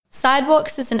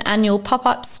Sidewalks is an annual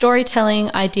pop-up storytelling,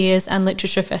 ideas and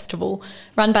literature festival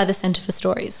run by the Centre for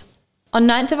Stories. On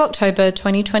 9th of October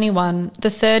 2021, the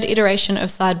third iteration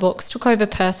of Sidewalks took over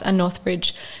Perth and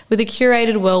Northbridge with a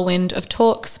curated whirlwind of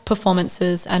talks,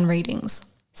 performances and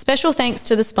readings. Special thanks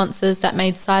to the sponsors that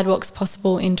made Sidewalks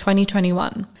possible in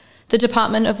 2021. The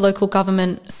Department of Local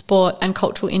Government, Sport and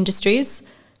Cultural Industries,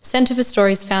 Centre for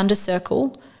Stories Founders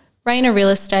Circle, Rainer Real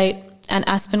Estate and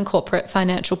Aspen Corporate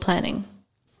Financial Planning.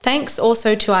 Thanks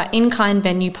also to our in-kind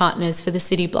venue partners for the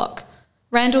City Block,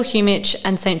 Randall Humich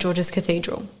and St George's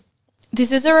Cathedral.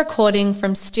 This is a recording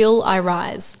from Still I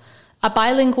Rise, a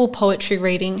bilingual poetry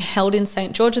reading held in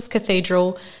St George's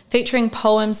Cathedral featuring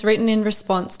poems written in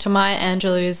response to Maya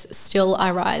Angelou's Still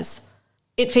I Rise.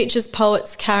 It features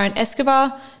poets Karen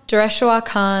Escobar, Dureshwar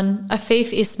Khan,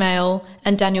 Afif Ismail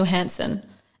and Daniel Hansen,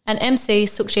 and MC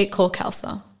Sukhjit Kaur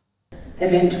Khalsa.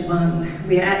 Event 1.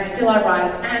 We are at Still I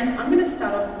Rise, and I'm going to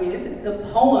start off with the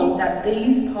poem that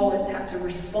these poets had to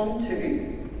respond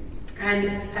to. And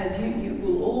as you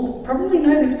will all probably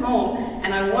know this poem,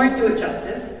 and I won't do it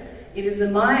justice, it is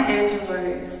the Maya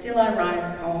Angelou Still I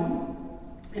Rise poem.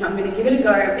 And I'm going to give it a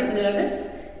go. I'm a bit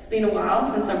nervous. It's been a while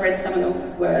since I've read someone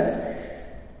else's words.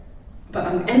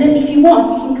 And then if you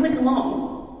want, you can click along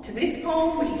to this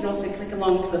poem, but you can also click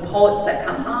along to the poets that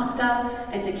come after,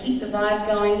 and to keep the vibe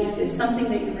going, if there's something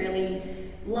that you really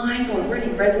like or it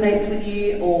really resonates with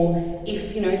you, or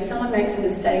if someone makes a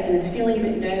mistake and is feeling a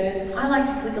bit nervous, I like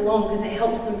to click along because it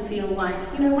helps them feel like,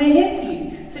 we're here for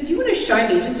you. So do you want to show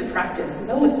me just to practice? Because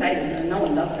I always say this and no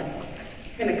one does it.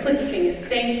 I'm going to click your fingers.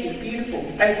 Thank you. Beautiful.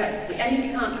 Okay, so and if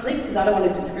you can't click, because I don't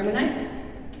want to discriminate,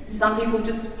 some people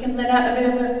just can let out a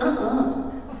bit of a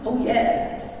oh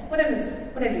yeah, just whatever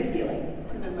you're feeling.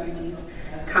 Whatever emojis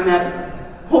come out.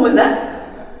 What was that?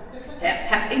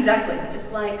 Yeah, exactly.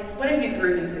 Just like whatever you're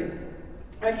grooving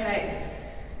to. Okay.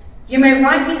 You may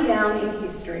write me down in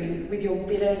history with your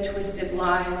bitter, twisted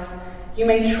lies. You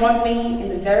may trod me in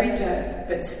the very dirt,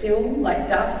 but still, like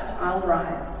dust, I'll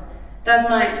rise. Does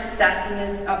my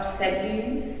sassiness upset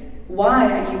you?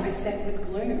 Why are you beset with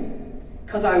gloom?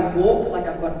 'Cause I walk like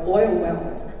I've got oil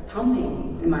wells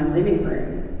pumping in my living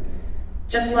room.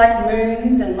 Just like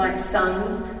moons and like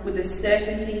suns with the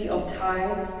certainty of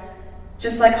tides,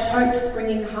 just like hope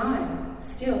springing high,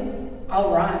 still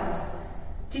I'll rise.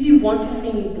 Did you want to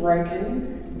see me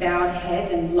broken, bowed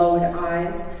head and lowered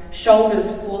eyes,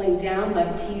 shoulders falling down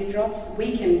like teardrops,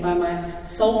 weakened by my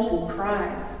soulful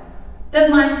cries? Does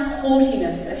my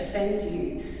haughtiness offend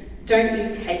you? Don't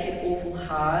you take it awful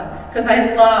hard? 'Cause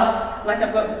I laugh like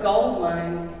I've got gold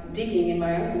mines digging in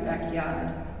my own backyard.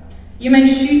 You may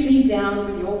shoot me down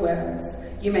with your words.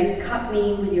 You may cut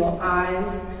me with your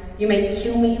eyes. You may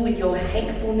kill me with your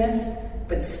hatefulness,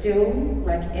 but still,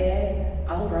 like air,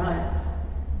 I'll rise.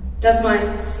 Does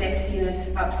my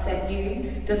sexiness upset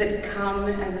you? Does it come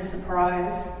as a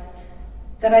surprise?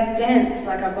 That I dance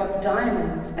like I've got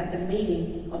diamonds at the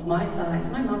meeting of my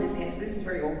thighs. My mum is here, so this is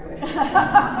very awkward.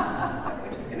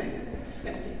 We're just gonna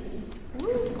continue.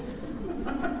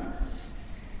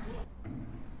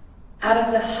 Out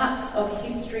of the huts of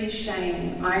history's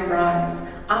shame, I rise.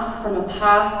 Up from a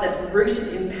past that's rooted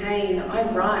in pain, I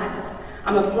rise.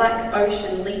 I'm a black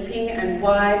ocean leaping and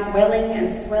wide, welling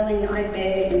and swelling I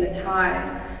bear in the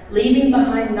tide. Leaving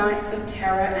behind nights of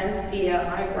terror and fear,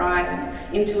 I rise.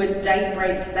 Into a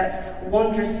daybreak that's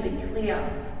wondrously clear,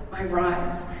 I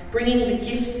rise. Bringing the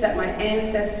gifts that my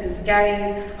ancestors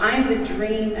gave, I am the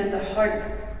dream and the hope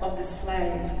of the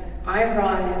slave. I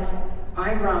rise,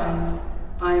 I rise,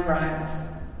 I rise.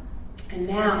 And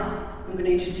now I'm going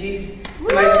to introduce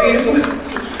the most beautiful.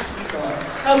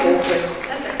 That was awkward.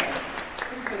 That's okay.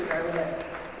 I'm just going to go with it.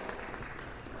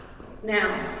 Now,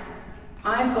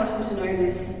 I've gotten to know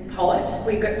this poet.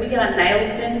 We get our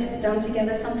nails done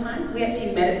together sometimes. We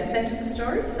actually met at the Centre for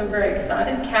Stories, so I'm very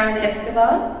excited. Karen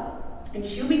Escobar, and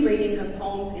she'll be reading her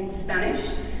poems in Spanish.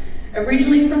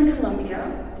 Originally from Colombia,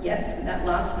 yes, with that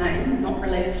last name, not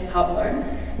related to Pablo.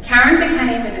 Karen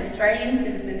became an Australian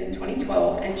citizen in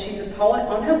 2012, and she's a poet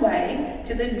on her way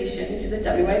to the admission to the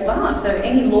WA bar. So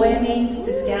any lawyer needs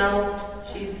this gal,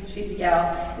 she's a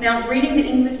gal. Now, reading the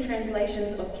English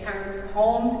translations of Karen's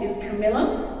poems is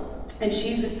Camilla, and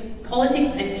she's a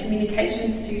politics and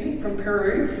communications student from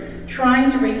Peru, trying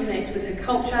to reconnect with her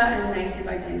culture and native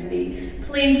identity.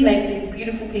 Please make these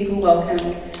beautiful people welcome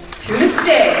to the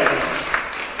stage.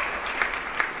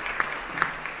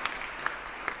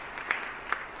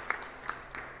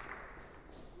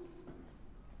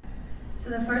 So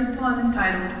the first poem is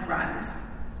titled Rise.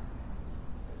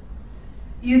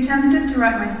 You attempted to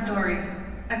write my story,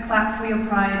 a clap for your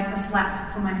pride, a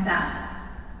slap for my sass.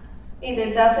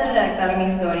 Intentaste redactar mi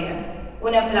historia.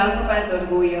 Un aplauso para tu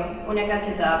orgullo, una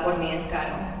cachetada por mi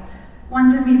descaro.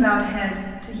 Wanted me bowed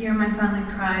head to hear my silent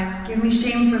cries. Give me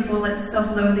shame for bullets,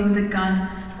 self-loathing the gun,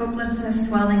 hopelessness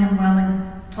swelling and welling,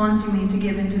 taunting me to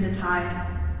give into the tide.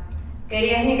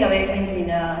 Querías mi cabeza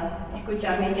inclinada,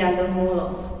 escuchar mis llantos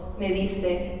mudos. Me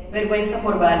diste vergüenza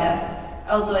por balas,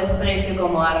 autodesprecio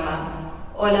como arma,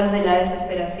 olas de la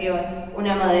desesperación,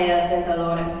 una madera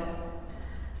tentadora.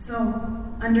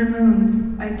 So, under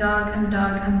moons, I dug and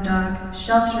dug and dug,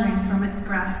 sheltering from its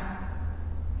grasp.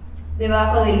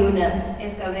 Debajo de lunas,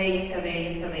 excavé y excavé y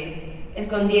excavé,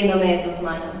 escondiéndome de tus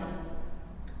manos.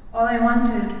 All I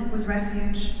wanted was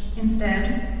refuge.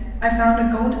 Instead, I found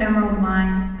a gold emerald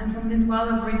mine, and from this well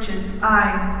of riches,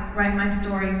 I write my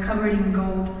story covered in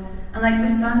gold. And like the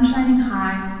sun shining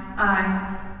high,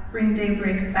 I bring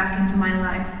daybreak back into my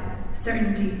life,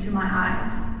 certainty to my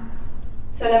eyes.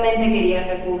 Solamente quería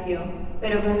refugio,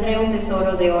 pero encontré un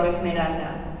tesoro de oro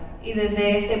esmeralda, y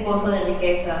desde este pozo de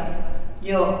riquezas,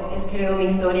 yo escribo mi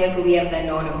historia cubierta en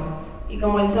oro, y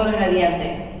como el sol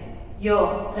radiante,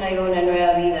 yo traigo una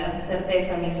nueva vida,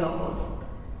 certeza a mis ojos.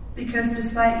 Because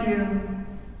despite you,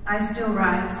 I still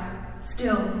rise,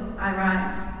 still I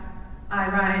rise,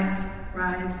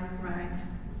 rise.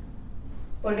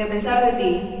 Porque a pesar de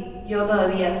ti, yo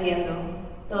todavía haciendo,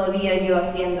 todavía yo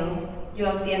haciendo,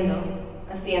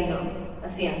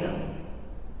 haciendo.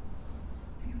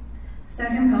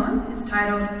 Second poem is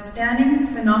titled Standing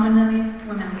Phenomenally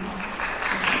Womanly.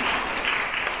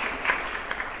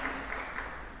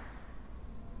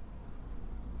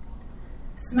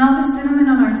 Smell the cinnamon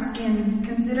on our skin,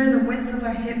 consider the width of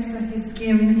our hips as you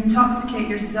skim, intoxicate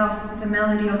yourself with the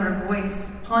melody of our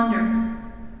voice, ponder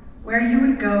where you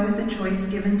would go with the choice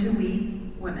given to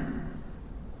we, women.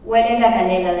 Huele la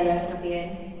canela de nuestra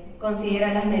piel,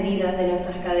 considera las medidas de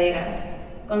nuestras caderas,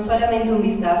 con solamente un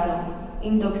vistazo,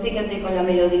 intoxícate con la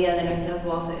melodía de nuestras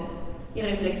voces, y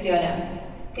reflexiona,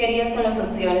 ¿qué harías con las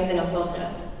opciones de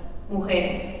nosotras,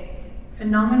 mujeres?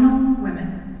 Phenomenal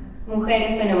women.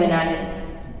 Mujeres fenomenales.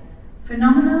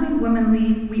 Phenomenally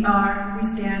womanly we are, we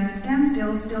stand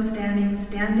still, still standing,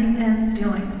 standing and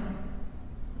stilling.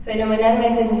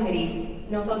 Fenomenalmente mujeril,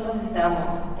 nosotras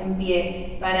estamos, en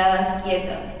pie, paradas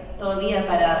quietas, todavía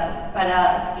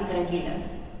paradas y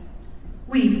tranquilas.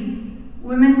 We,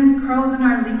 women with curls in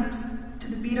our lips, to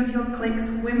the beat of your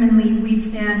clicks, womanly we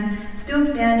stand, still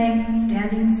standing,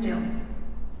 standing still.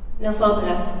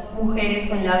 Nosotras, mujeres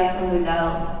con labios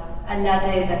ondulados, al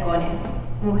late de tacones,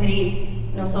 mujeril,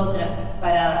 nosotras,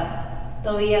 paradas,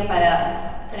 todavía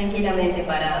paradas, tranquilamente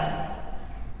paradas.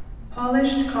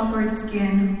 Polished coppered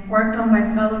skin, worked on by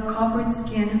fellow coppered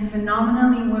skin,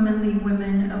 phenomenally womanly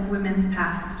women of women's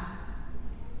past.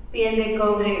 Piel de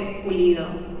cobre pulido,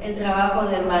 el trabajo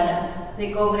de hermanas,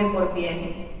 de cobre por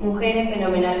piel, mujeres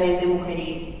fenomenalmente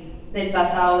mujeril, del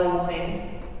pasado de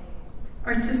mujeres.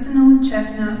 Artisanal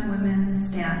chestnut women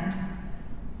stand.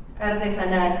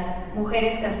 Artesanal,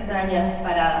 mujeres castañas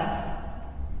paradas.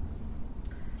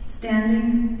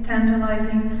 Standing,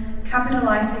 tantalizing,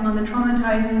 capitalizing on the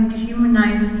traumatizing,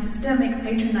 dehumanizing, systemic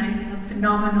patronizing of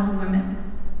phenomenal women.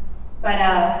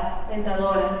 Paradas,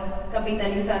 tentadoras,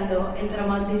 capitalizando el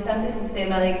traumatizante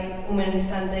sistema de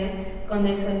humanizante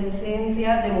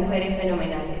condescendencia de mujeres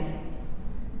fenomenales.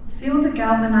 Feel the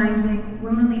galvanizing,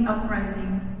 womanly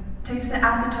uprising. Taste the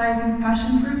appetizing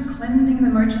passion fruit cleansing the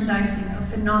merchandising of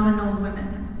phenomenal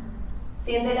women.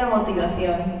 Siente la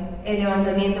motivación, el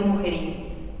levantamiento mujeril.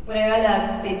 Prueba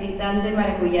la apetitante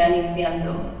maracuyá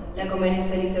limpiando la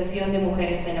comercialización de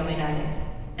mujeres fenomenales.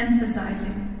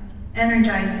 Emphasizing,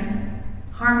 energizing,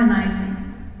 harmonizing.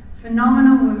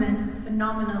 Phenomenal women,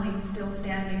 phenomenally still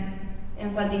standing.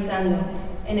 Enfatizando,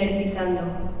 energizando,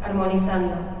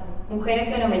 armonizando. Mujeres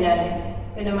fenomenales,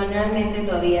 fenomenalmente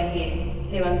todavía en pie,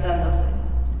 levantándose.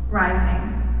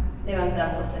 Rising.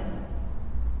 Levantándose.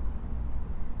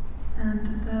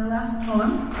 And the last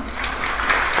poem.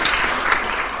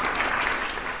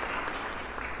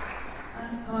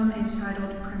 Last poem is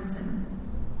titled Crimson.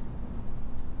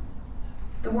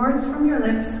 The words from your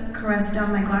lips caress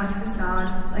down my glass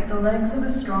facade like the legs of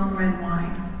a strong red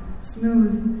wine,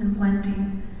 smooth and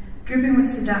plenty, dripping with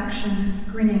seduction,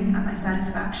 grinning at my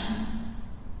satisfaction.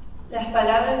 Las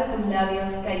palabras de tus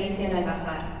labios carician al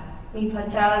bajar, mi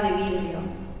fachada de vidrio,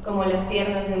 como las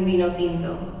piernas de un vino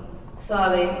tinto,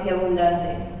 suave y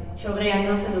abundante,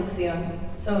 chorreando seducción,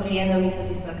 sonriendo mi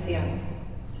satisfacción.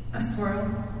 A swirl,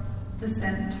 the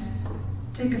scent.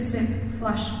 Take a sip,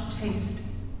 flush, taste.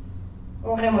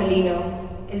 Un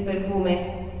remolino, el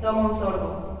perfume, toma un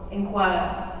sorbo,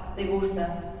 enjuaga,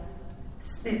 degusta.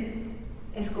 Spit.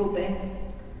 Escupe.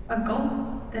 A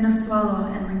gulp, then a swallow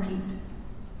and repeat.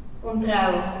 Un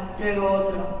trago, luego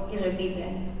otro, y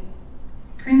repite.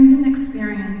 Crimson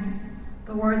experience,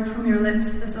 the words from your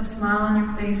lips, the soft smile on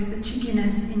your face, the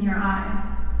cheekiness in your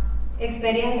eye.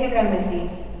 Experiencia carmesí,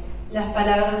 las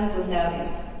palabras de tus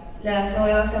labios, la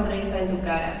suave sonrisa en tu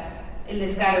cara, el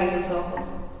descaro en tus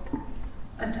ojos.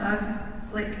 A tug,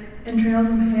 flick, entrails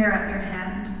of hair at your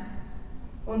hand.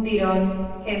 Un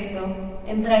tirón, gesto,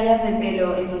 entrañas de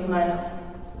pelo en tus manos.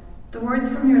 The words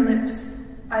from your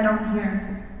lips, I don't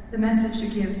hear. The message you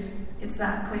give, it's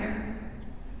that clear.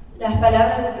 Las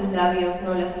palabras de tus labios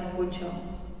no las escucho.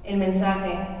 El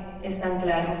mensaje es tan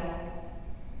claro.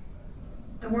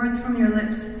 The words from your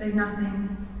lips say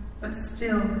nothing, but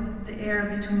still the air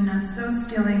between us so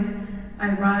stilling, I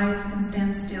rise and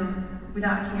stand still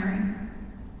without hearing.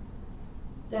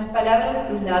 Las palabras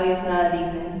de tus labios nada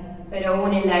dicen, pero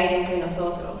une el aire entre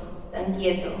nosotros, tan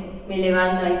quieto, me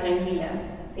levanta y tranquila,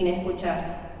 sin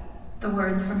escuchar. The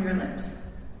words from your lips.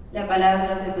 Las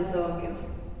palabras de tus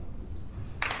ojos.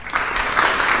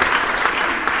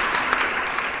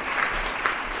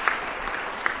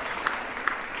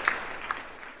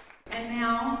 And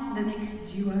now, the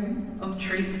next duo of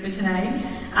treats for today.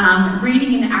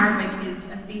 Reading in Arabic is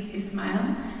Afif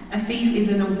Ismail. Afif is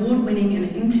an award-winning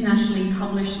and internationally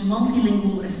published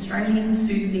multilingual Australian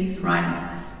Sudanese writer.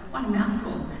 That's quite a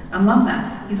mouthful. I love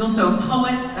that. He's also a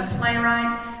poet, a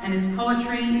playwright, and his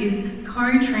poetry is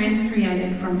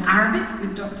co-transcreated from Arabic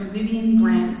with Dr. Vivian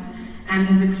Glantz and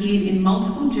has appeared in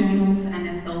multiple journals and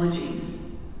anthologies.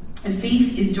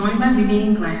 Afif is joined by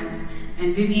Vivian Glantz,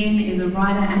 and Vivian is a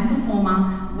writer and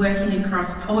performer working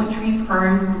across poetry,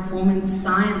 prose, performance,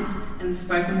 science, and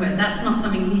spoken word. That's not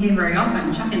something you hear very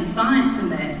often, chucking science in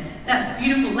there. That's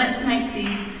beautiful. Let's make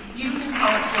these beautiful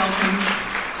poets welcome.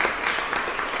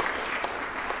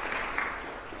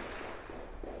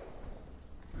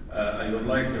 I would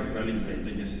like to acknowledge the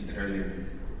Indigenous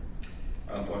Australian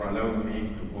for allowing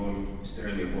me to call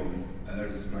Australia home.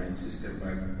 As my sister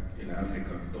back in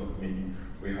Africa taught me,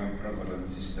 we have brother and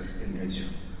sister in nature.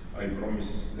 I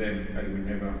promise them I will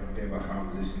never ever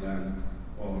harm this land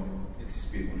or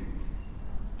its people.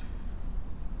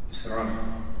 إسراء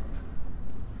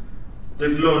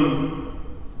طفل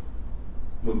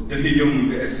مبتهج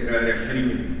بأسرار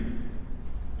حلمه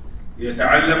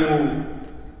يتعلم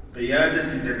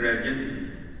قيادة دراجته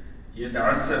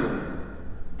يتعسر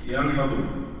ينهض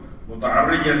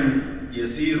متعرجا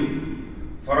يسير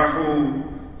فرحه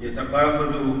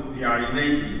يتقافز في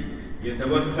عينيه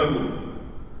يتوثب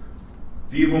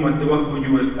فيهما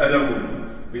التوهج والألم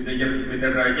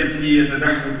بدراجته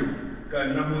يتدحرج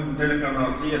كأنه امتلك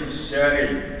ناصية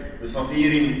الشارع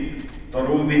بصفير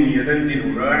طروب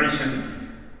يدندن راعشا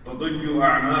تضج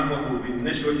أعناقه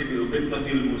بالنشوة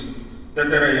بالقبطة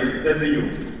المستترة يمتزج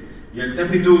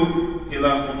يلتفت إلى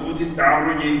خطوط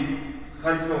التعرج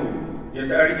خلفه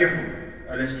يتأرجح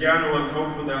الأشجان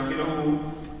والخوف داخله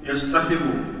يستخب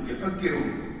يفكر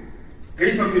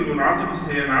كيف في المنعطف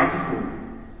سينعطف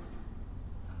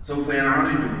سوف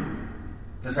ينعرج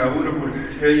تساوله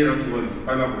الحيرة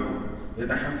والقلق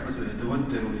يتحفز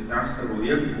يتوتر يتعسر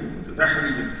يبكو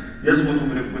يتدحرج يزبط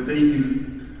بركبتيه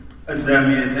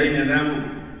الداميتين نام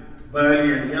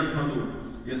باليا ينهض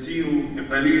يسير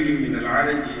بقليل من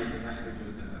العرج يتدحرج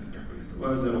ويتأرجح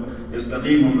ويتوازن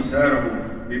يستقيم مساره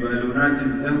ببالونات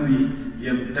الذهب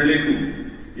يمتلك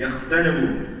يختنق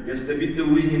يستبد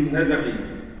وجه الندغ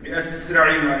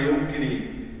بأسرع ما يمكن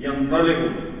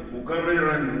ينطلق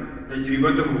مكررا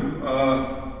تجربته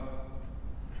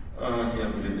يا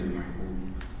بلد المحبوب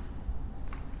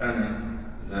أنا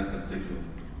ذاك الطفل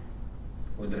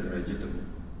ودراجته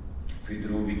في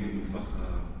دروبك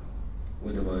المفخرة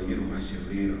ودوائرها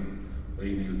الشريرة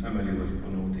بين الأمل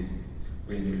والقنوط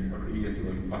بين الحرية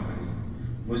والقهر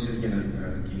مسرجا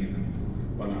البراكين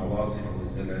والعواصف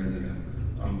والزلازل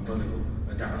أنطلق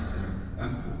أتعسر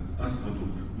أكبو أسقط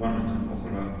مرة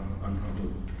أخرى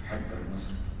أنهض حتى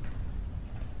النصر.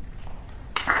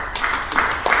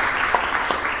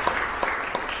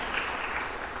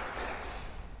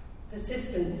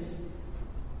 Persistence.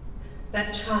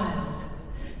 That child,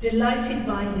 delighted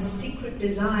by his secret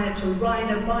desire to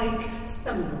ride a bike,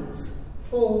 stumbles,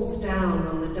 falls down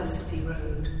on the dusty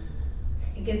road.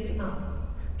 He gets up,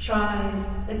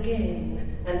 tries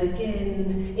again and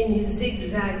again in his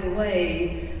zigzag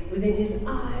way. Within his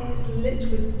eyes, lit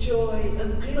with joy, a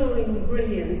glowing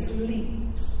brilliance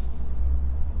leaps.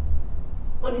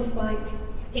 On his bike,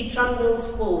 he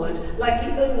trundles forward like he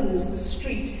owns the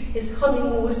street, his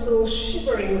humming whistle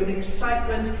shivering with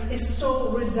excitement, his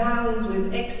soul resounds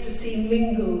with ecstasy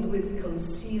mingled with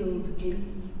concealed glee.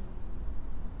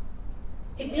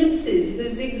 He glimpses the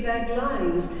zigzag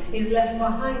lines he's left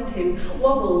behind him,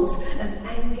 wobbles as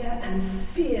anger and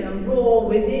fear roar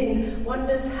within,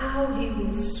 wonders how he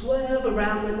will swerve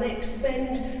around the next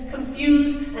bend,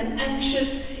 confused and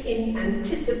anxious, in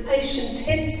anticipation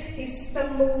tense, he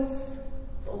stumbles,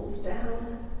 falls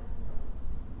down.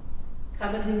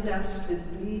 Covered in dust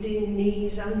with bleeding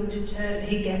knees, undeterred,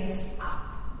 he gets up,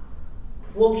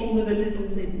 walking with a little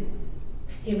limp.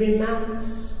 He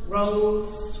remounts,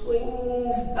 rolls,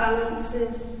 swings,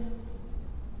 balances.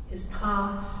 His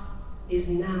path is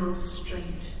now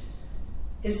straight.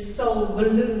 His soul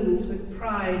balloons with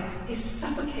pride. He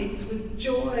suffocates with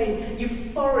joy,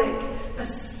 euphoric,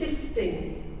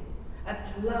 persisting.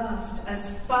 At last,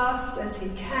 as fast as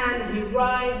he can, he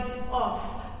rides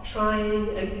off,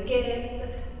 trying again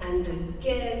and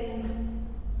again.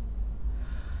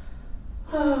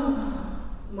 Oh,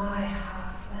 my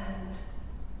heartland,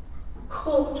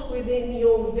 caught within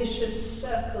your vicious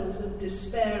circles of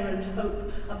despair and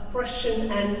hope,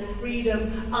 oppression and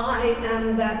freedom, I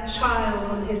am that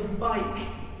child on his bike,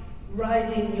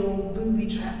 riding your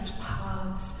booby-trapped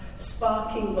paths,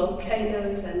 sparking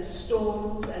volcanoes and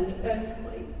storms and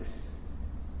earthquakes.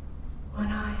 When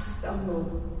I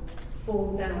stumble,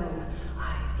 fall down,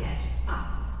 I get up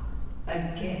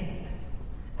again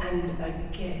and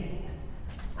again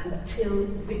until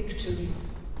victory.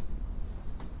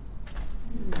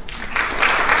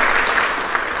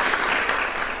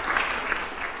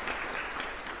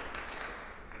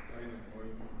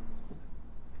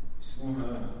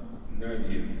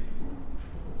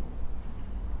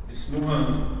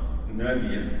 اسمها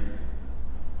نادية.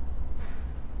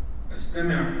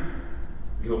 أستمع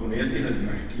لأغنيتها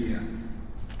المحكية.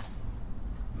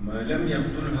 ما لم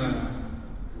يقتلها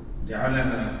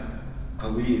جعلها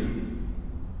قوية.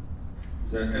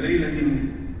 ذات ليلة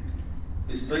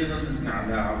استيقظت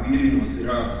على عويل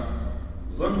وصراخ،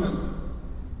 ظنت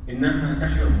إنها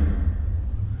تحلم،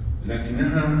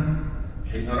 لكنها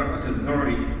حين رأت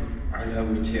الذعر على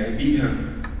وجه أبيها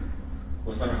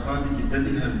وصرخات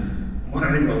جدتها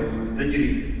مرعبة وهي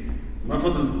تجري،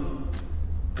 نفضت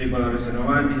قبار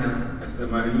سنواتها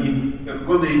 80.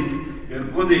 اركضي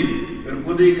اركضي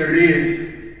اركضي كالريح.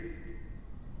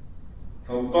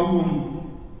 فوقهم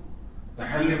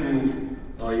تحلق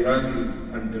طائرات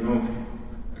الأنتونوف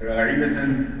راعدة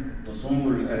تصم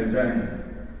الآذان.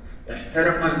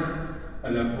 احترقت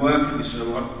الأكواخ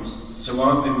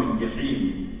بالشواظب من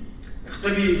جحيم.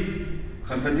 اختبي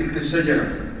خلف تلك الشجرة.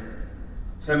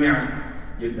 سمعت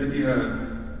جدتها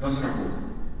تصرخ.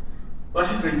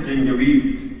 ضحك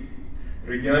الجنجويد.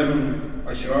 رجال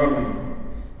أشرار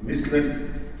مثل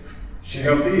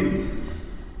الشياطين،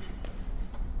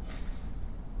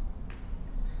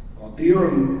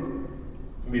 وطير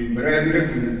من برابرة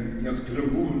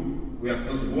يقتربون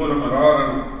ويغتصبون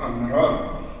مرارا عن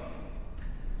مرار.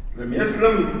 لم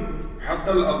يسلم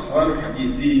حتى الأطفال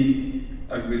حديثي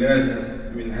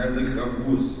الولادة من هذا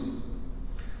الكابوس،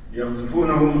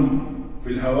 يرصفونهم في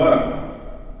الهواء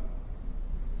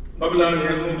قبل أن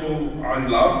يسقطوا عن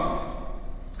الأرض.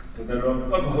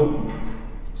 تتلقفهم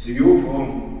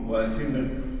سيوفهم وأسنة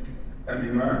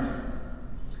الرماح.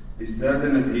 ازداد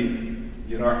نزيف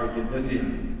جراح جدتها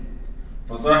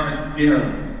فصاحت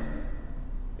بها: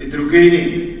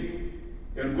 اتركيني،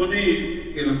 اركضي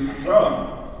إلى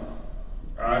الصحراء.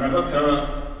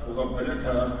 عانقتها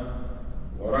وقبلتها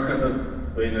وركضت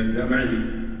بين الدمع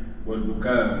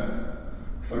والبكاء.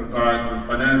 فرقعت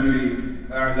القنابل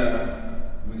أعلى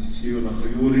من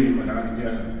خيولهم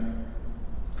العرجاء.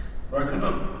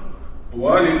 ركضت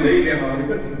طوال الليل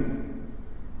هاربة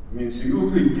من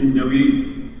سيوف الجنجويد.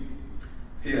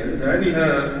 في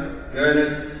أذهانها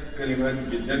كانت كلمات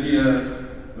جدتها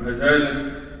ما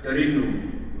زالت ترن،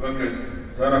 بكت،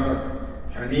 صرخت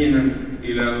حنينا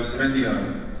إلى أسرتها،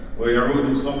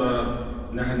 ويعود صدى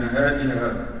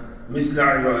نهنهاتها مثل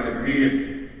عواء الريح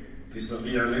في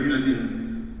صقيع ليلة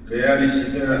ليالي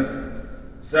الشتاء.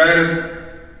 سارت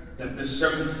تحت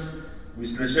الشمس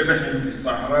مثل شبح في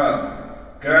الصحراء.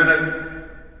 كانت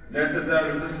لا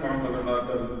تزال تسمع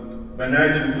طلقات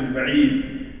البنادق في البعيد،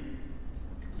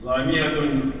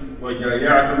 ظانية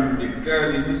وجايعة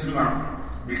بالكاد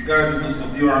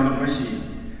تستطيع عن المشي.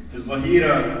 في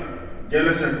الظهيرة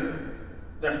جلست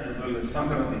تحت ظل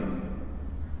صخرة.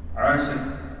 عاشت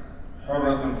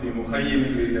حرة في مخيم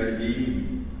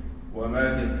للاجئين.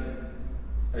 وماتت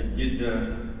الجدة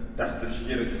تحت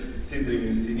شجرة السدر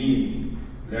من سنين،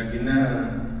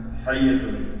 لكنها حية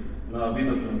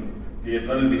نابضة في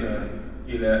قلبها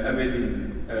إلى أبد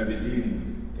الآبدين.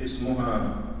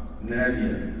 اسمها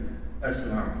نادية.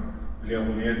 أسمع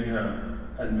لأغنيتها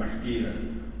المحكية.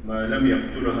 ما لم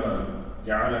يقتلها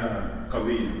جعلها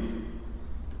قوية.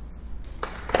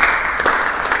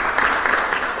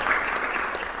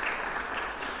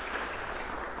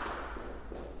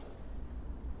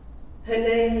 Her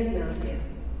name is Nadia.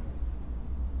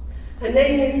 Her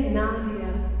name is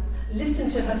Nadia. Listen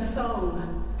to her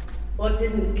song. What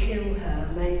didn't kill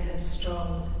her made her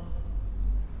strong.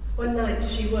 One night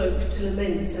she woke to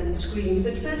laments and screams.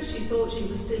 At first she thought she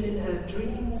was still in her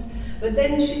dreams, but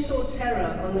then she saw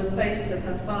terror on the face of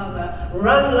her father.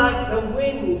 Run like the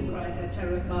wind, cried her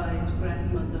terrified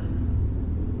grandmother.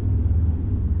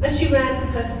 As she ran,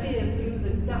 her fear blew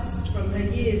the dust from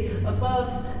her ears. Above,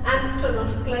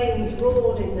 Antonov flames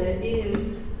roared in their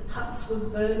ears. Huts were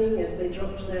burning as they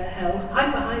dropped their hell.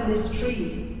 Hide behind this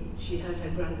tree, she heard her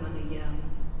grandmother yell.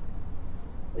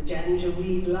 The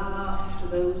Janjaweed laughed,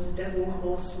 those devil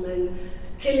horsemen,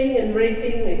 killing and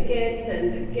raping again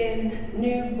and again.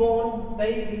 Newborn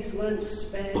babies weren't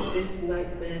spared this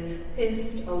nightmare,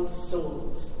 pierced on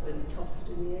swords and tossed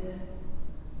in the air.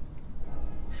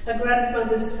 Her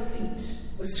grandmother's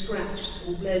feet were scratched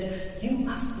and bled. You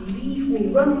must leave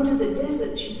me, run into the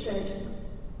desert, she said.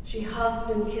 She hugged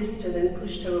and kissed her, then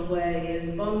pushed her away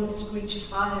as bombs screeched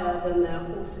higher than their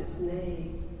horses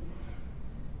neigh.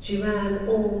 She ran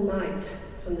all night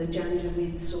from the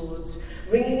Janjaweed swords.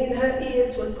 Ringing in her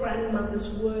ears were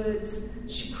grandmother's words.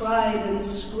 She cried and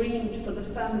screamed for the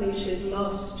family she had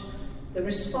lost. The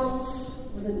response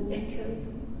was an echo,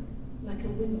 like a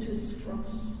winter's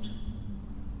frost.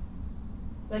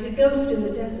 Like a ghost in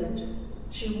the desert,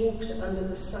 she walked under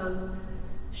the sun.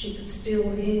 She could still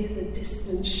hear the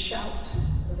distant shout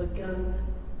of a gun.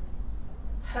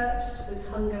 Hurt with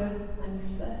hunger and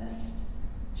thirst,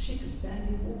 she could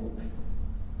barely walk.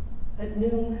 At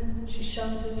noon, she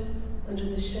sheltered under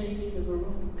the shade of a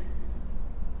rock.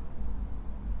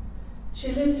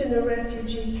 She lived in a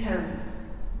refugee camp,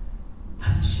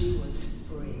 but she was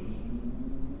free.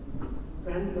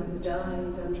 Grandmother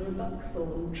died under a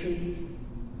buckthorn tree.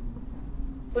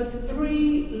 For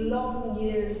 3 long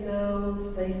years now,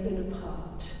 they've been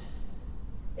apart.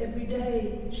 Every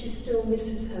day, she still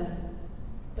misses her,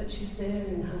 but she's there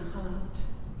in her heart.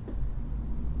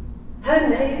 Her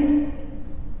name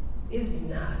is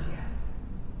Nadia.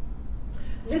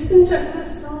 Listen to her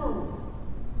song.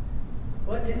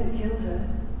 What didn't kill her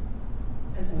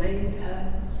has made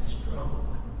her strong.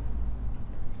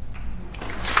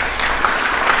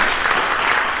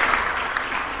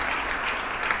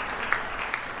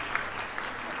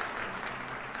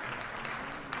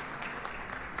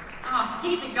 Oh,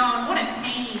 keep it going. What a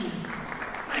team.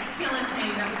 What a killer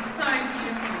team. That was so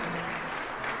beautiful.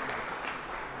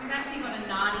 We've actually got a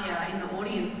Nadia in the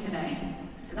audience today.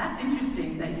 So that's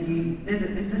interesting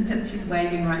that she's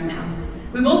waving right now.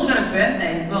 We've also got a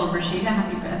birthday as well. Rashida,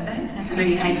 happy birthday. I know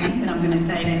you hate me, but I'm going to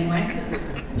say it anyway.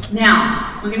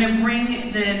 Now, we're going to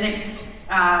bring the next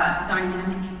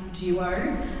dynamic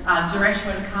duo,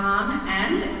 Dureshwar Khan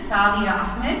and Sadia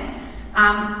Ahmed,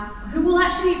 who will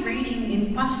actually be reading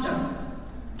in Pashto.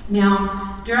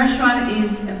 Now, Dureshwar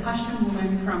is a Pashtun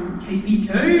woman from KPK.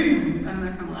 I don't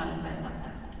know if I'm allowed to say it like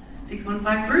that.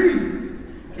 615 Crew.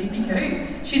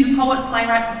 KPK. She's a poet,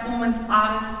 playwright, performance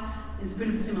artist. There's a bit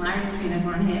of similarity between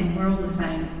everyone here. We're all the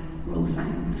same.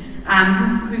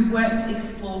 Whose works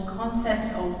explore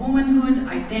concepts of womanhood,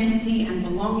 identity, and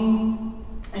belonging.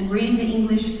 And reading the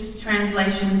English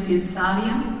translations is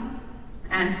Sadia.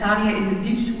 And Sadia is a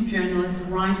digital journalist,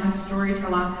 writer,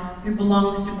 storyteller who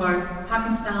belongs to both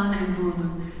Pakistan and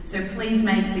Burma. So please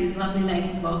make these lovely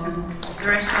ladies welcome.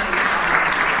 Dureshwar and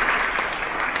Sadia.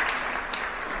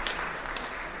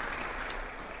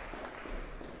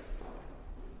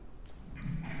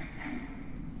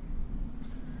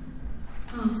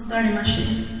 Starting my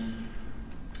shit.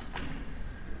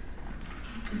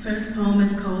 The first poem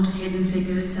is called Hidden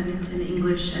Figures, and it's in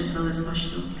English as well as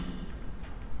Pashto.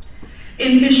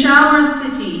 In Peshawar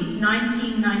city,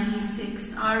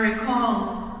 1996, I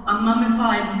recall a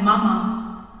mummified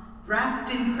mama wrapped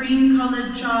in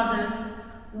cream-colored chadar,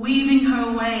 weaving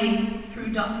her way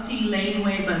through dusty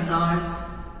laneway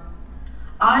bazaars.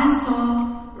 I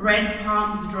saw red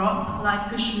palms drop like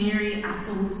Kashmiri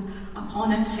apples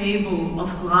upon a table of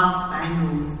glass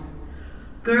bangles.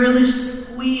 Girlish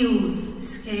squeals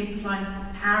escaped like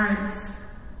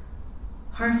parrots.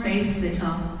 Her face lit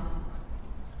up.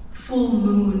 Full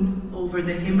moon over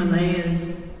the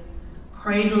Himalayas,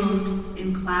 cradled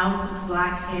in clouds of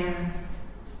black hair.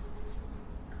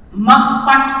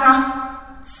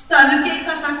 Mahpatka, starge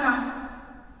kataka.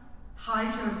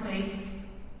 Hide your face,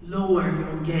 lower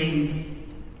your gaze.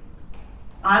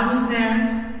 I was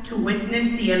there to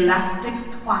witness the elastic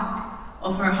thwack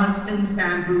of her husband's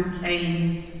bamboo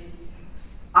cane.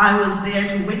 I was there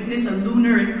to witness a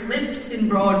lunar eclipse in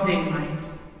broad daylight.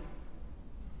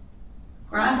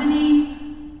 Gravity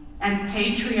and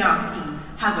patriarchy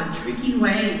have a tricky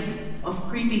way of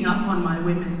creeping up on my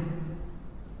women.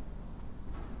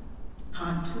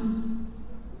 Part 2.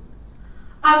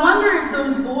 I wonder if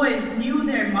those boys knew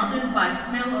their mothers by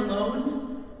smell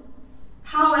alone.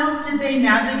 How else did they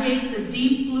navigate the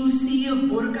deep blue sea of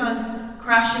burqas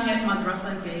crashing at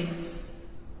madrasa gates?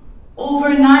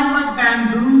 Overnight, like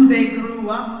bamboo, they grew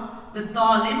up. The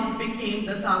Talib became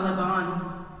the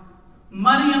Taliban.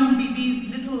 Maryam Bibi's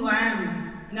little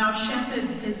lamb now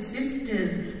shepherds his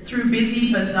sisters through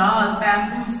busy bazaars,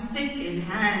 bamboo stick in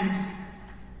hand.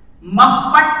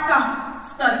 Makhpatka,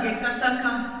 starge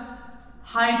kataka.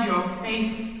 Hide your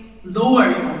face,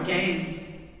 lower your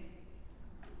gaze.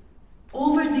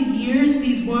 Over the years,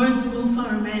 these words will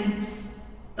ferment.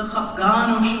 The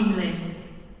Khafgan or Shumle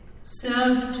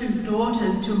serve to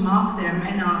daughters to mark their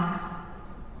menarche.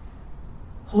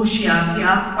 Hoshiyar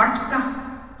tiyat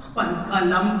patka, khpal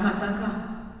kalam kataka.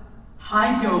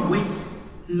 Hide your wit,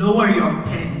 lower your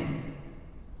pen.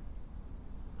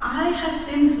 I have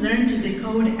since learned to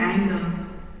decode anger.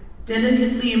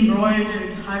 Delicately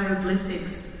embroidered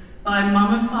hieroglyphics by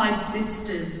mummified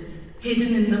sisters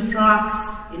hidden in the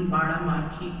frocks in Bara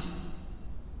Market.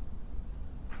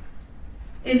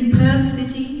 In Perth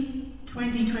City,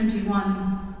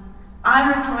 2021, I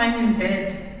recline in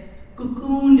bed,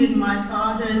 cocooned in my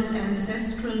father's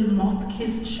ancestral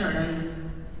moth-kissed sharai.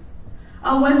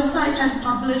 A website had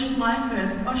published my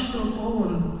first Pashto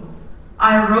poem.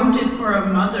 I wrote it for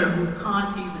a mother who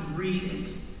can't even read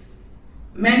it.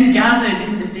 Men gathered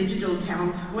in the digital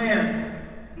town square.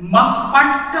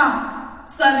 Makhpatka,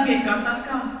 sarge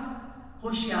kataka,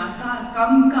 hoshyata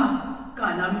kamka,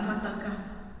 kalam kataka.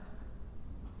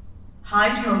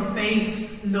 Hide your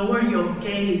face, lower your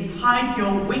gaze. Hide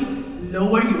your wit,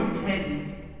 lower your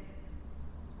pen.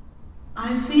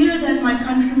 I fear that my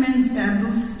countrymen's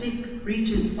bamboo stick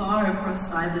reaches far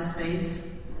across cyberspace.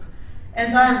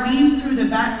 As I weave through the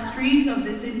back streets of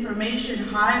this information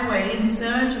highway in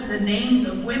search of the names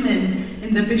of women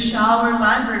in the Peshawar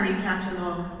Library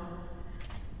Catalogue.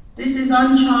 This is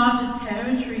uncharted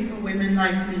territory for women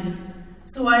like me,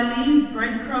 so I leave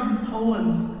breadcrumb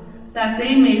poems that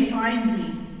they may find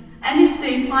me, and if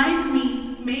they find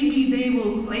me, maybe they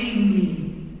will claim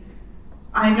me.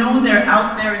 I know they're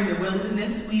out there in the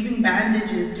wilderness weaving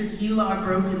bandages to heal our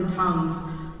broken tongues,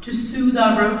 to soothe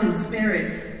our broken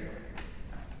spirits.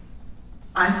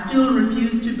 I still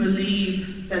refuse to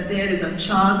believe that there is a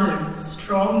chadar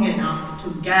strong enough to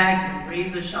gag the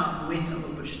razor-sharp wit of a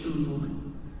Pashtun woman.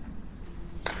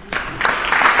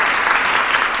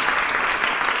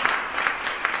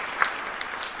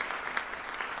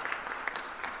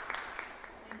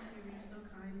 Thank you, you're so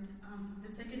kind. The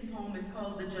second poem is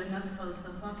called the Jannat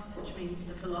Falsafa, which means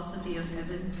the philosophy of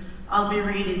heaven. I'll be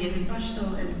reading it in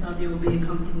Pashto and Sadia will be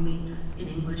accompanying me in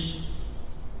English.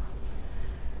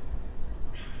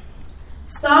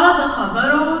 Sta da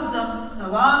khabaro da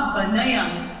sawab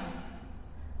banayam.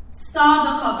 Sta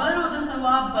da khabaro da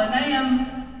sawab banayam.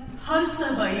 Har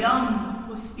sabayam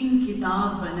huspin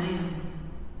kitab banayam.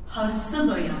 Har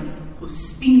sabayam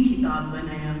huspin kitab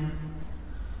banayam.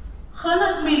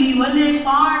 Khalak mili wale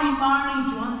pani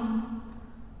pani jwan.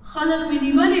 Khalak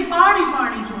mili wale pani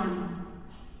pani jwan.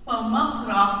 Pa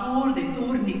makhra khor de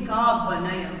tor nikab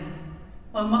banayam.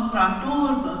 Pa makhra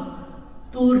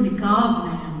tor nikab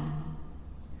banayam.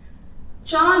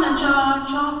 Chana cha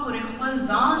cha pure khpal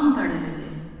zaan kadale de.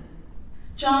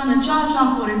 Chana cha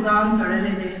cha pure zaan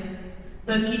kadale de.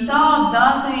 The kitab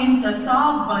da se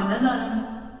intasab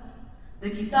banalam. The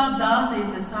kitab da se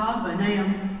intasab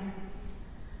banayam.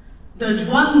 The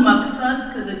jwan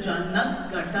maksad ka the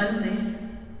jannat gatal de.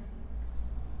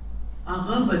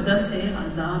 Agha bada se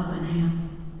azab banayam.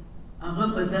 Agha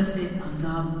bada se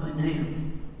azab banayam.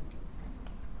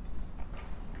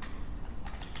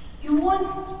 You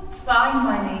won't find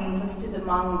my name listed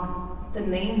among the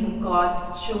names of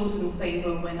God's chosen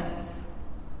favor winners.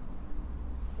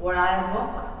 Were I a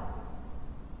book,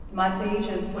 my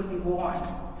pages would be worn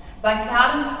by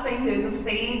calloused fingers of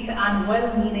saints and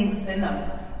well-meaning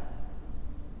sinners.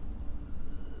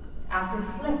 As they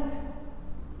flip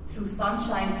through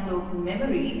sunshine-soaked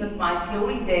memories of my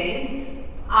glory days,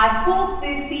 I hope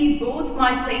they see both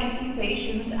my saintly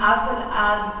patience as well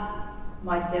as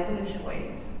my devilish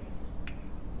ways.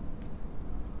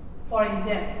 For in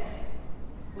death,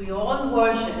 we all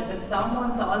worship at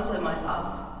someone's altar, my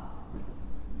love,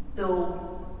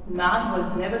 though man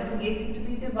was never created to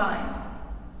be divine.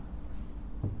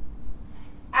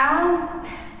 And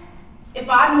if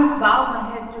I must bow my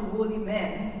head to holy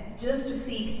men just to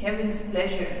seek heaven's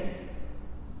pleasures,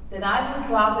 then I would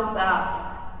rather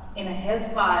bask in a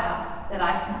hellfire that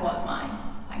I can call mine.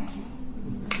 Thank you.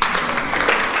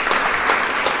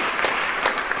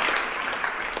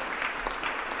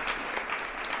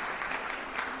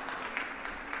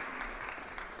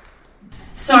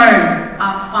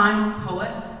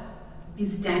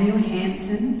 is Daniel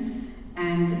Hansen,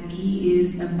 and he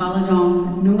is a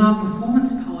Baladong Noongar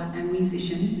performance poet and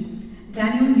musician.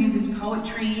 Daniel uses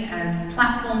poetry as a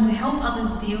platform to help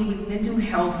others deal with mental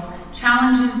health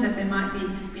challenges that they might be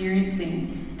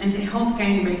experiencing and to help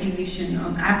gain recognition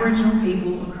of Aboriginal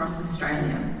people across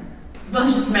Australia. Well,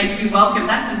 just make you welcome.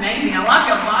 That's amazing. I like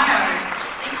your bio.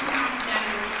 Thank you so much,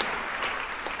 Daniel.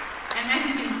 And as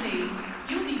you can see,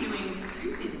 you'll be doing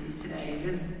two things today.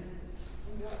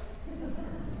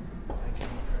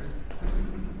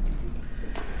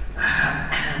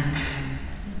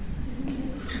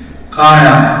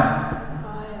 Kaya.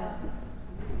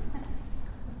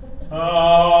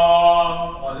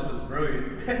 Oh, this is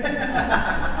brilliant.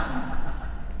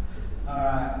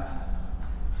 Alright.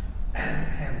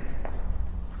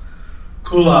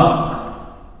 Kulak.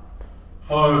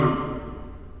 Ho.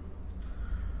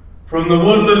 From the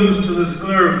woodlands to the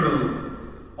sclerophyll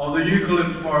of the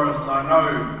eucalypt forests, I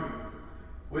know.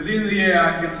 Within the air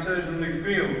I can certainly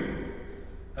feel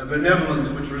a benevolence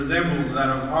which resembles that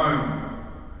of home.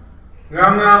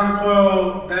 Ngang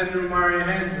ko Daniel Murray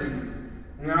Hansen,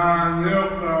 ngang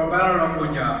ko Baladong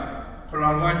Buja,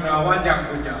 Kulangweta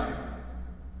Wajak Buja.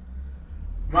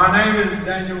 My name is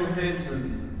Daniel Hansen.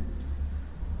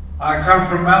 I come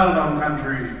from Baladong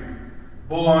country,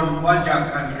 born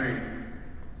Wajak country.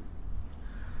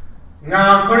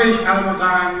 Ngang Kurish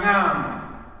Almakang Ngam,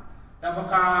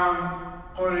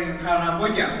 Dapakang Kuring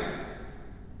Karabuja.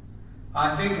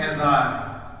 I think as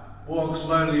I walk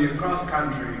slowly across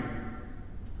country.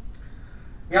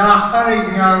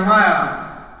 Ngalakari Ngalamaya,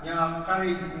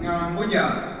 Ngalakari Ngalamuja.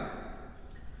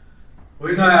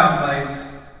 We know our place.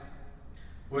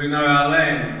 We know our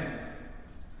land.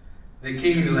 The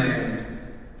King's Land.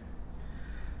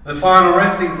 The final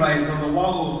resting place of the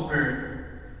Waggle spirit,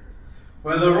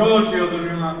 where the royalty of the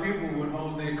Noongar people would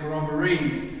hold their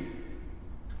corroborees.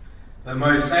 The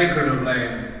most sacred of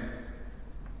land.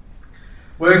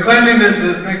 Where cleanliness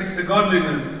is next to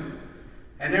godliness,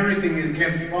 and everything is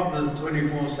kept spotless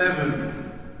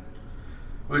 24/7,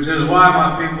 which is why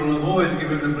my people have always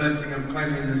given the blessing of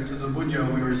cleanliness to the Buja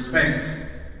we respect,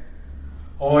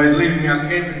 always leaving our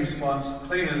camping spots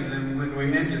cleaner than when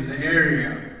we entered the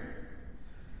area.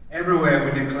 Everywhere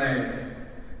we declared,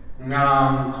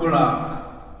 Ngang Kulak,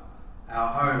 our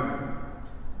home.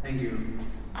 Thank you.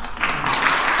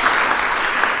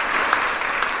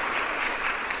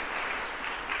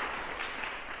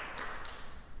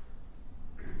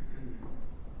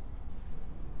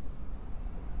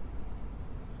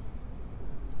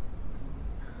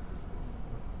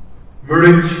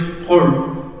 Murich Port,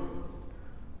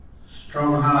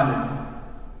 strong-hearted,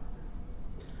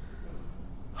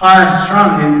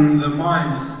 high-strung in the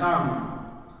mind, stung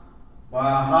by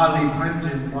a highly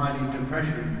pungent mighty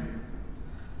depression,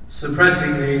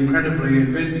 suppressing the incredibly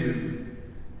inventive,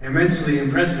 immensely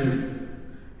impressive,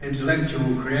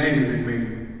 intellectual, creative in me,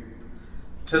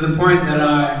 to the point that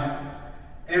I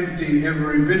empty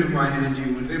every bit of my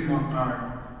energy within my car,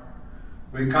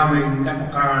 becoming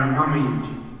Dapakar and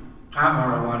Maminj.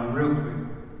 One real quick.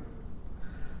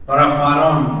 But I fight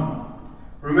on,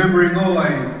 remembering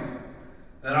always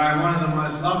that I am one of the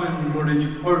most loving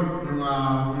Murich Port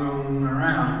around,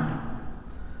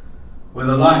 with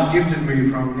a light gifted me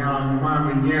from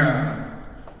Marminyera,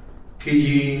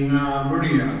 Kiji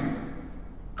Muria,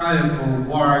 Kayako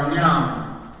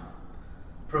Waranyam,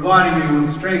 providing me with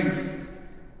strength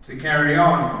to carry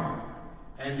on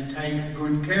and to take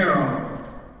good care of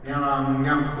Nyalam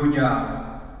Nyampuja.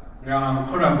 Ngalam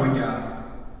Kurabuja,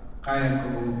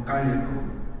 Kayaku.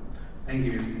 Thank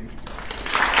you.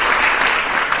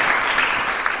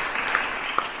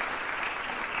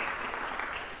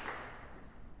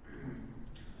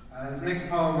 This next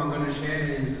poem I'm going to share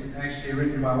is actually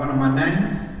written by one of my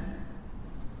names,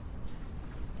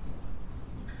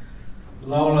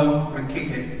 Lola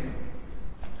McKickett,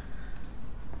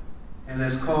 and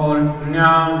it's called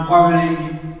Nyang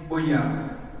Kwawali Buya,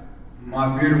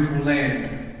 My Beautiful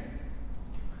Land.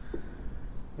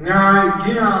 Nga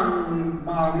giang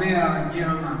ba mea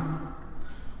giang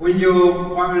when you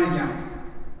qualija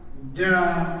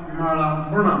jera mala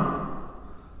bruna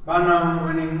bana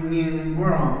winning nin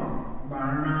brun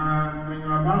bana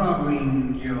minga bala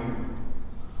wing yo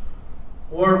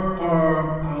work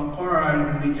for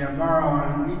alcoran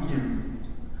nijabara and ijin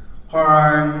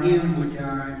koran nin buja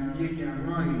jija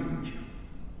knowledge.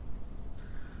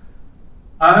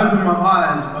 I open my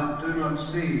eyes but do not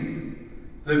see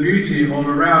the beauty all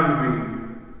around me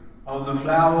of the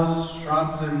flowers,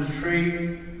 shrubs and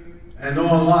trees and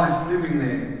all life living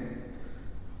there.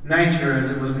 Nature as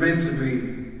it was meant to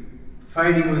be,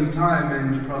 fading with time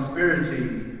and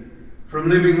prosperity, from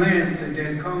living lands to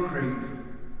dead concrete,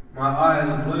 My eyes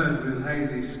are blurred with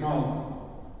hazy smog.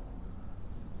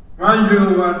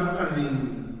 Manju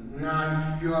Wadkani,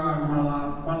 Na Yua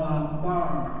Mala Bala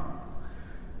Bar.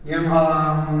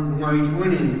 Yamhalam Noit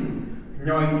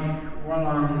Noit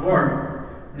Walang Bor,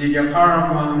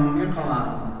 Nijakaramang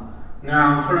Nikalam,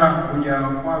 Now Kurak Buja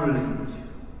Wabli.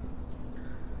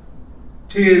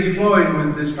 Tears flowing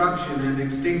with destruction and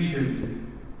extinction.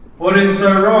 What is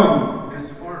so wrong is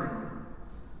foreign.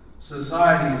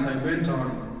 Society so bent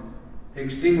on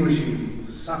extinguishing,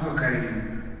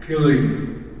 suffocating,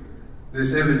 killing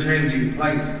this ever-changing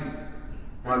place,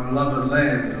 my beloved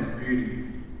land of beauty.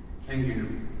 Thank you.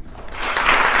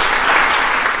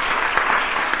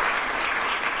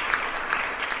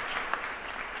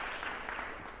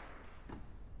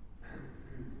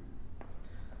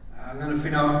 I'm going to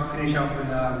finish off with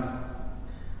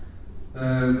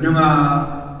the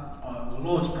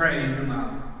Lord's Prayer in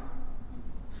Nunga.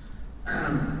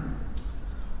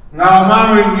 Ngā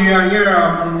māmi ni a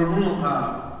yera mangunuha,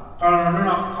 kala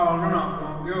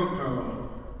mangyoko,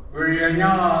 wiri a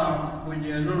nyala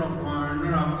wiji nunok ma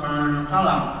nunok karana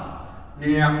kala,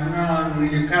 ni a ngala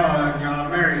ni kala nyala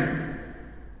meri.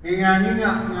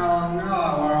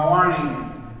 Ngala warawani,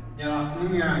 nyala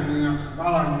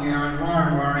bala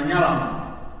wara nyala.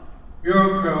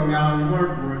 Yoko nyala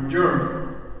murmur jur,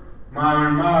 ma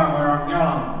wara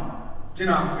nyala,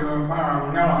 jinak yo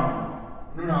barang nyala.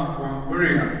 Nunak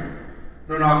Wamburia,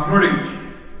 Nunak Murich,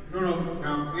 Nunuk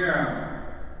Nampira,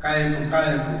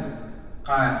 Kayaku,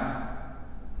 Kaya.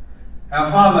 Our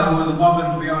Father who is above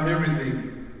and beyond everything,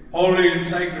 holy and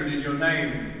sacred is your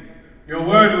name. Your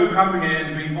word will come here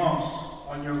to be boss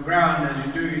on your ground as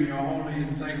you do in your holy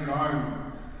and sacred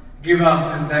home. Give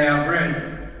us this day our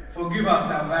bread. Forgive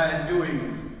us our bad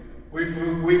doings. We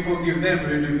forgive them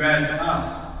who do bad to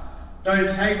us. Don't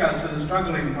take us to the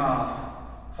struggling path.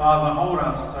 Father, hold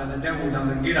us so the devil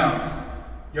doesn't get us.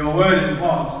 Your word is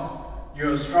boss.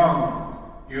 You are strong.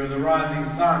 You are the rising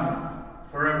sun,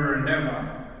 forever and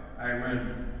ever.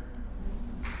 Amen.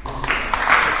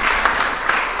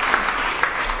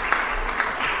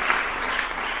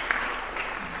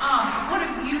 What a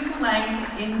beautiful way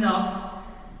to end off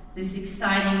this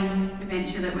exciting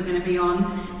adventure that we're going to be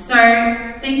on. So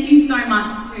thank you so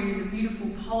much to the beautiful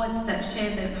poets that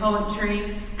shared their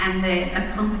poetry and their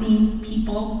accompanying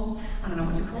people. I don't know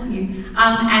what to call you.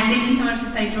 And thank you so much to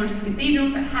St. George's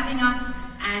Cathedral for having us.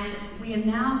 And we are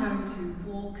now going to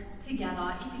walk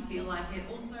together if you feel like it.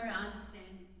 Also, I understand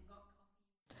if you've got...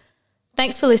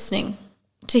 Thanks for listening.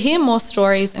 To hear more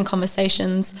stories and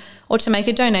conversations or to make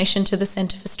a donation to the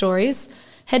Centre for Stories,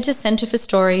 head to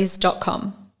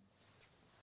centreforstories.com.